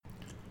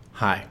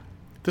Hi,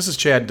 this is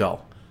Chad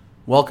Dull.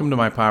 Welcome to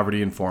my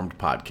Poverty Informed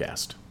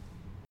podcast.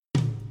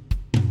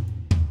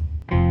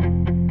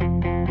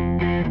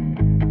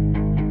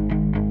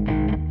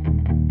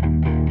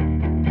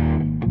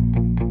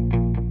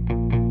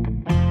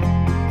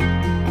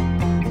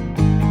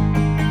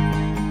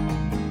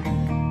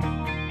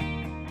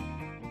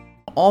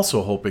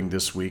 Also hoping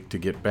this week to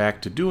get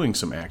back to doing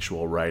some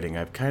actual writing.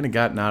 I've kind of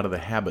gotten out of the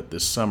habit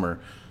this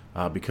summer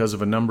because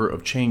of a number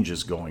of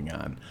changes going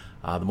on.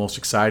 The most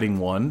exciting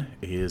one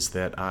is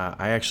that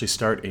I actually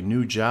start a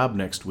new job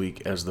next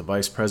week as the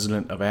Vice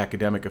President of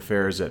Academic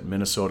Affairs at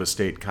Minnesota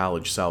State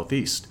College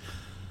Southeast.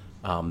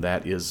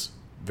 That is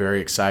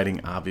very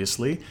exciting,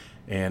 obviously.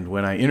 And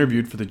when I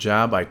interviewed for the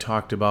job, I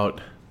talked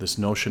about this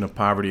notion of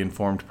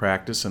poverty-informed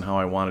practice and how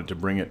I wanted to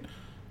bring it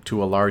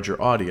to a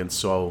larger audience.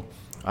 So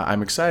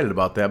I'm excited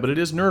about that, but it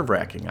is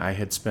nerve-wracking. I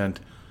had spent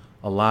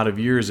a lot of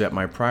years at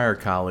my prior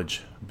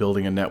college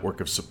building a network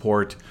of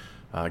support,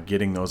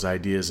 getting those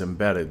ideas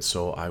embedded.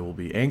 So I will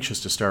be anxious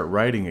to start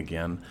writing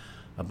again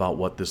about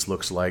what this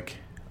looks like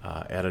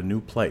at a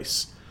new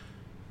place.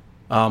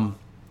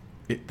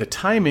 The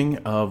timing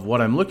of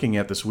what I'm looking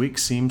at this week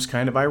seems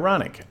kind of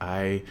ironic.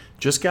 I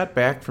just got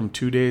back from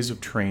 2 days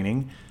of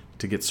training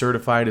to get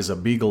certified as a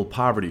Beagle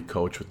poverty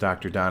coach with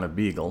Dr. Donna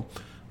Beagle.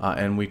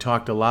 And we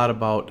talked a lot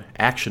about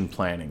action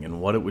planning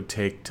and what it would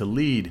take to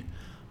lead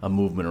a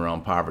movement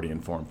around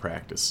poverty-informed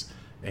practice.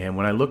 And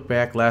when I look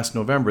back last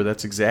November,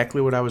 that's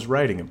exactly what I was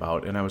writing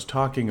about. And I was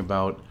talking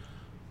about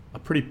a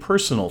pretty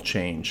personal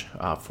change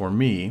for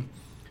me,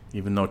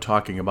 even though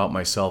talking about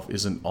myself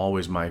isn't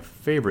always my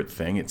favorite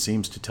thing. It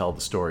seems to tell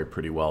the story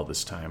pretty well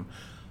this time.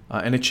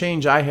 And a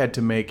change I had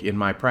to make in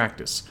my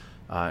practice.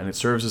 And it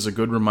serves as a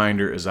good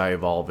reminder as I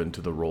evolve into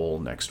the role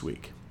next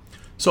week.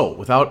 So,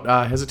 without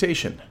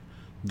hesitation,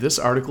 this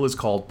article is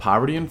called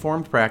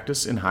Poverty-Informed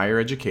Practice in Higher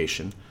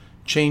Education,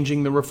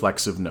 Changing the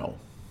Reflexive No.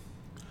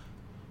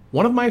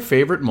 One of my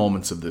favorite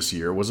moments of this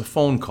year was a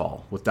phone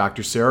call with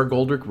Dr. Sarah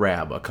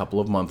Goldrick-Rab a couple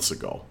of months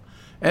ago,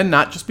 and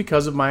not just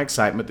because of my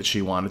excitement that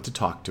she wanted to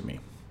talk to me.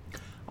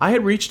 I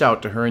had reached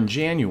out to her in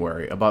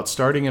January about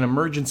starting an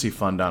emergency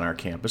fund on our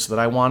campus that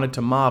I wanted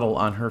to model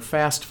on her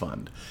FAST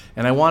fund,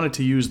 and I wanted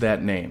to use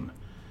that name.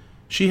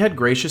 She had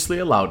graciously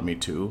allowed me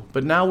to,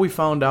 but now we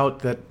found out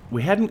that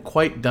we hadn't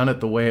quite done it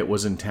the way it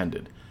was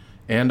intended,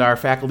 and our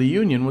faculty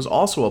union was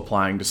also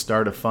applying to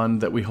start a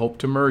fund that we hoped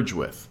to merge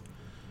with.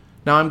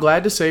 Now, I'm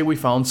glad to say we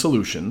found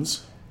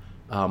solutions,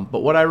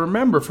 but what I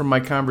remember from my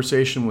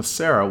conversation with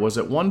Sarah was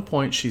at one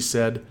point she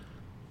said,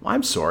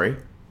 "I'm sorry,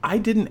 I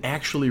didn't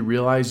actually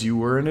realize you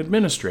were an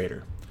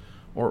administrator,"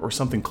 or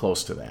something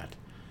close to that.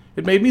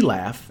 It made me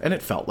laugh, and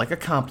it felt like a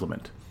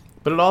compliment,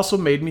 but it also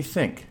made me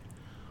think.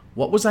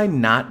 What was I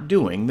not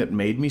doing that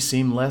made me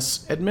seem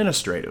less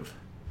administrative?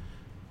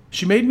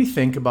 She made me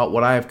think about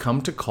what I have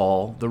come to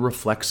call the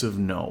reflexive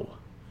no.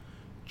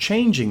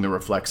 Changing the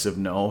reflexive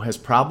no has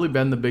probably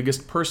been the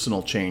biggest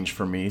personal change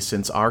for me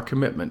since our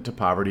commitment to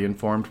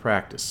poverty-informed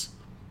practice.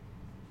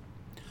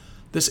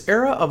 This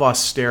era of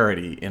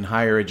austerity in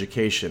higher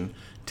education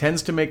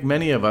tends to make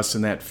many of us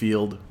in that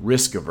field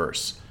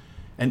risk-averse.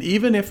 And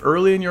even if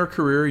early in your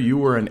career you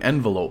were an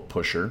envelope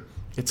pusher,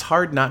 it's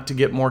hard not to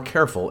get more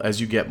careful as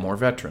you get more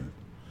veteran.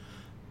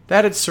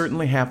 That had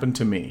certainly happened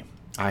to me.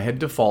 I had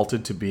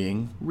defaulted to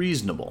being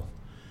reasonable.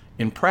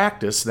 In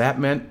practice, that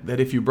meant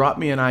that if you brought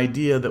me an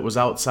idea that was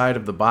outside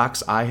of the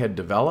box I had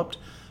developed,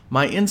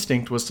 my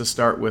instinct was to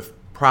start with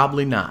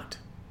probably not,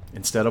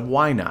 instead of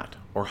why not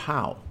or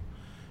how.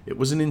 It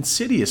was an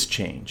insidious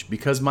change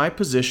because my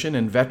position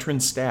and veteran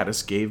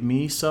status gave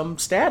me some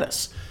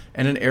status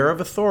and an air of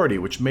authority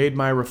which made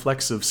my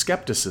reflexive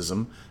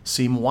skepticism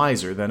seem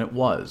wiser than it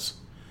was.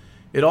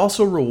 It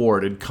also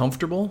rewarded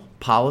comfortable,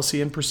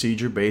 policy and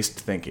procedure-based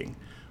thinking,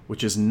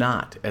 which is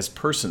not as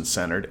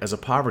person-centered as a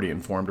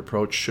poverty-informed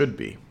approach should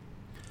be.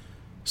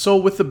 So,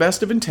 with the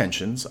best of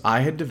intentions,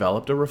 I had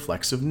developed a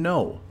reflexive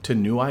no to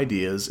new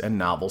ideas and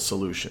novel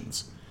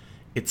solutions.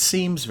 It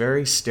seems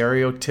very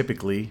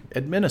stereotypically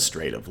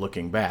administrative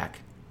looking back.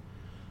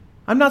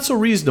 I'm not so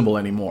reasonable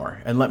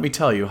anymore, and let me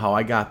tell you how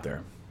I got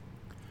there.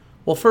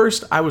 Well,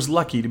 first, I was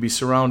lucky to be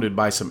surrounded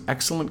by some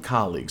excellent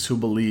colleagues who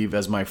believe,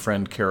 as my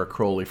friend Kara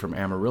Crowley from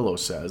Amarillo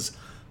says,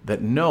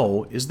 that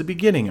no is the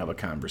beginning of a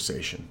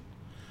conversation.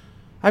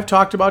 I've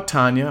talked about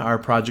Tanya, our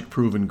Project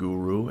Proven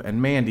guru,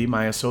 and Mandy,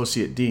 my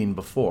associate dean,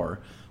 before,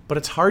 but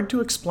it's hard to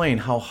explain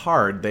how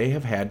hard they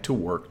have had to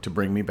work to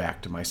bring me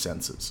back to my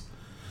senses.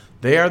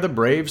 They are the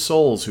brave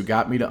souls who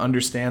got me to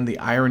understand the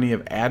irony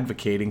of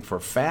advocating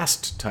for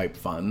FAST-type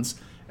funds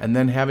and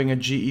then having a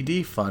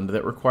GED fund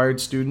that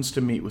required students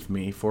to meet with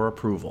me for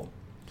approval.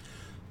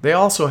 They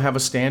also have a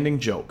standing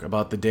joke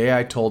about the day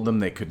I told them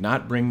they could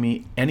not bring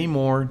me any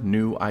more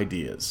new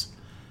ideas.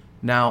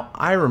 Now,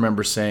 I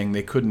remember saying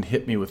they couldn't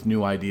hit me with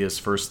new ideas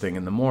first thing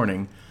in the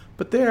morning,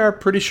 but they are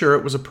pretty sure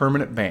it was a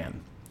permanent ban.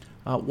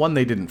 One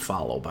they didn't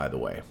follow, by the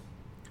way.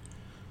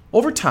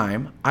 Over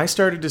time, I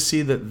started to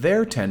see that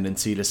their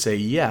tendency to say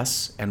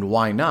yes and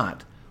why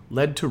not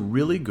led to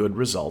really good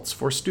results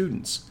for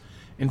students.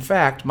 In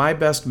fact, my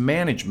best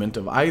management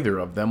of either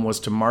of them was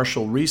to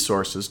marshal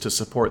resources to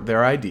support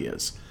their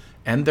ideas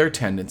and their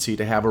tendency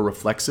to have a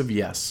reflexive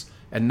yes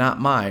and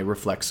not my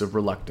reflexive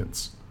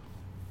reluctance.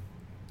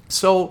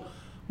 So,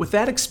 with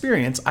that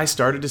experience, I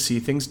started to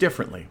see things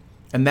differently,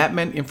 and that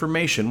meant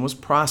information was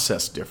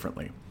processed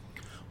differently.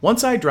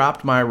 Once I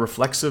dropped my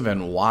reflexive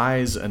and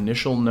wise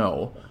initial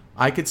no,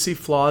 I could see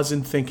flaws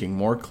in thinking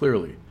more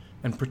clearly,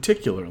 and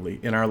particularly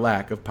in our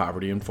lack of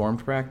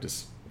poverty-informed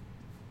practice.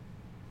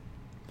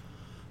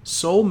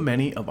 So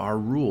many of our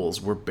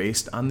rules were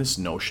based on this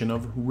notion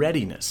of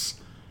readiness,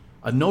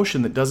 a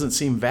notion that doesn't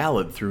seem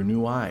valid through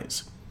new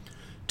eyes.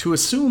 To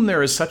assume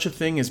there is such a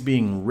thing as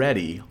being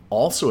ready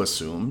also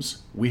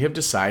assumes we have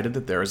decided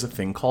that there is a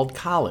thing called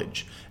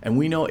college, and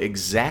we know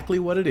exactly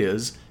what it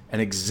is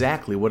and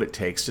exactly what it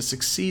takes to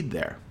succeed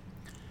there.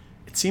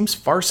 It seems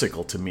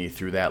farcical to me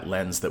through that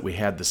lens that we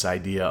had this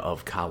idea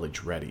of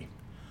college ready.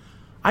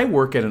 I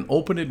work at an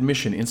open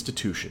admission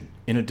institution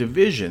in a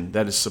division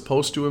that is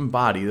supposed to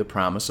embody the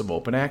promise of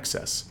open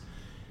access.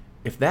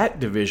 If that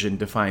division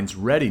defines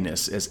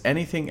readiness as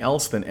anything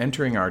else than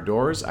entering our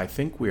doors, I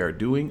think we are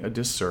doing a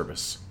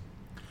disservice.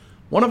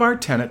 One of our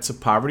tenets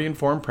of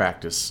poverty-informed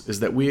practice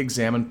is that we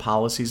examine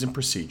policies and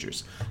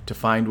procedures to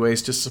find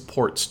ways to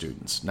support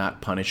students,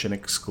 not punish and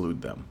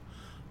exclude them.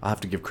 I'll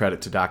have to give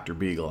credit to Dr.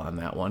 Beagle on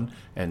that one,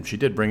 and she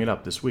did bring it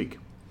up this week.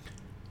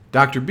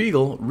 Dr.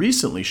 Beagle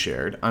recently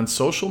shared on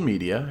social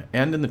media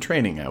and in the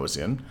training I was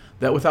in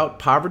that without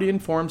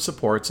poverty-informed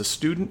supports, a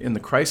student in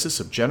the crisis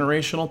of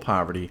generational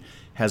poverty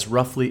has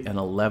roughly an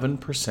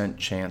 11%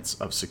 chance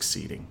of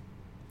succeeding.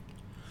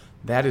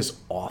 That is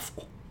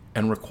awful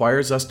and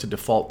requires us to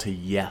default to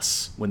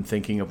yes when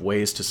thinking of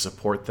ways to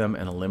support them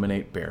and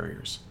eliminate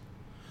barriers.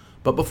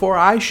 But before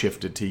I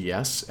shifted to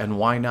yes and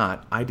why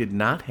not, I did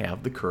not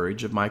have the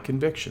courage of my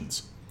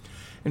convictions.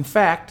 In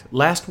fact,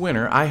 last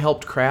winter I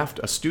helped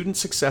craft a student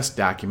success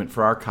document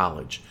for our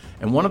college,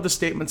 and one of the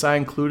statements I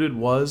included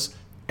was,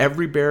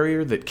 every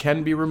barrier that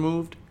can be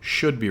removed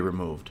should be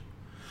removed.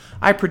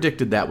 I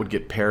predicted that would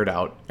get paired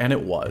out, and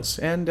it was,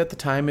 and at the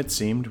time it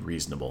seemed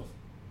reasonable.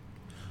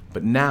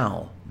 But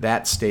now,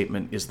 that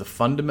statement is the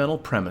fundamental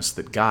premise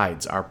that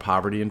guides our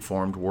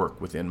poverty-informed work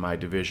within my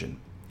division.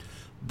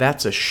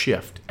 That's a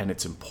shift, and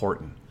it's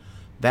important.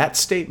 That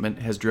statement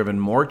has driven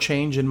more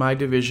change in my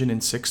division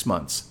in 6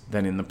 months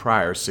than in the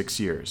prior 6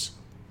 years.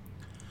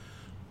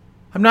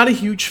 I'm not a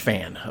huge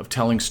fan of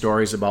telling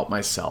stories about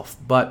myself,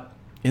 but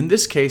in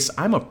this case,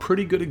 I'm a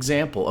pretty good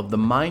example of the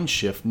mind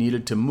shift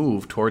needed to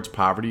move towards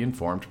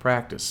poverty-informed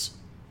practice.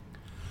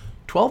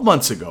 12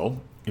 months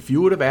ago, if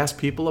you would have asked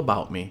people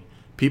about me,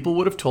 people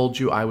would have told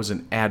you I was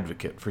an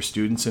advocate for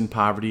students in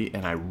poverty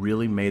and I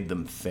really made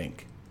them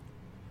think.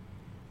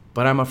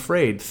 But I'm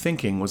afraid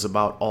thinking was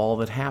about all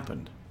that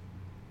happened.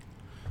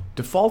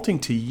 Defaulting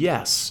to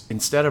yes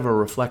instead of a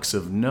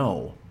reflexive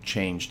no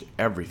changed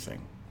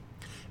everything.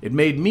 It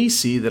made me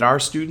see that our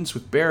students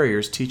with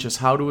barriers teach us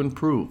how to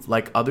improve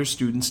like other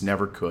students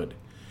never could.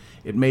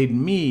 It made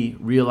me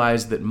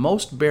realize that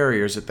most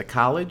barriers at the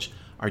college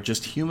are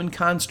just human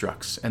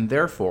constructs and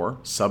therefore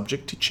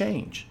subject to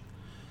change.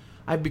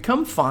 I've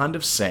become fond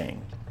of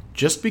saying,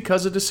 just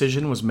because a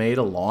decision was made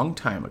a long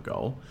time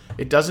ago,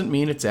 it doesn't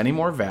mean it's any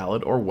more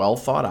valid or well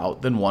thought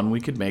out than one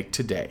we could make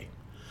today.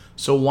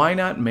 So why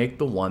not make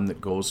the one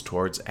that goes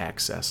towards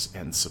access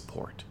and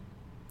support?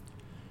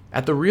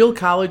 At the Real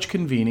College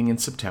convening in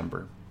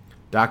September,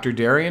 Dr.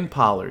 Darian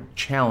Pollard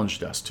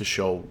challenged us to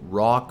show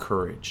raw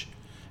courage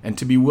and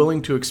to be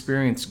willing to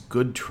experience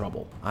good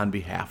trouble on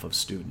behalf of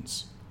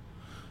students.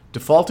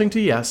 Defaulting to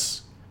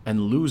yes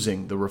and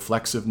losing the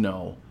reflexive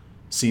no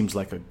seems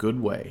like a good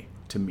way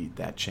to meet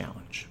that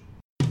challenge.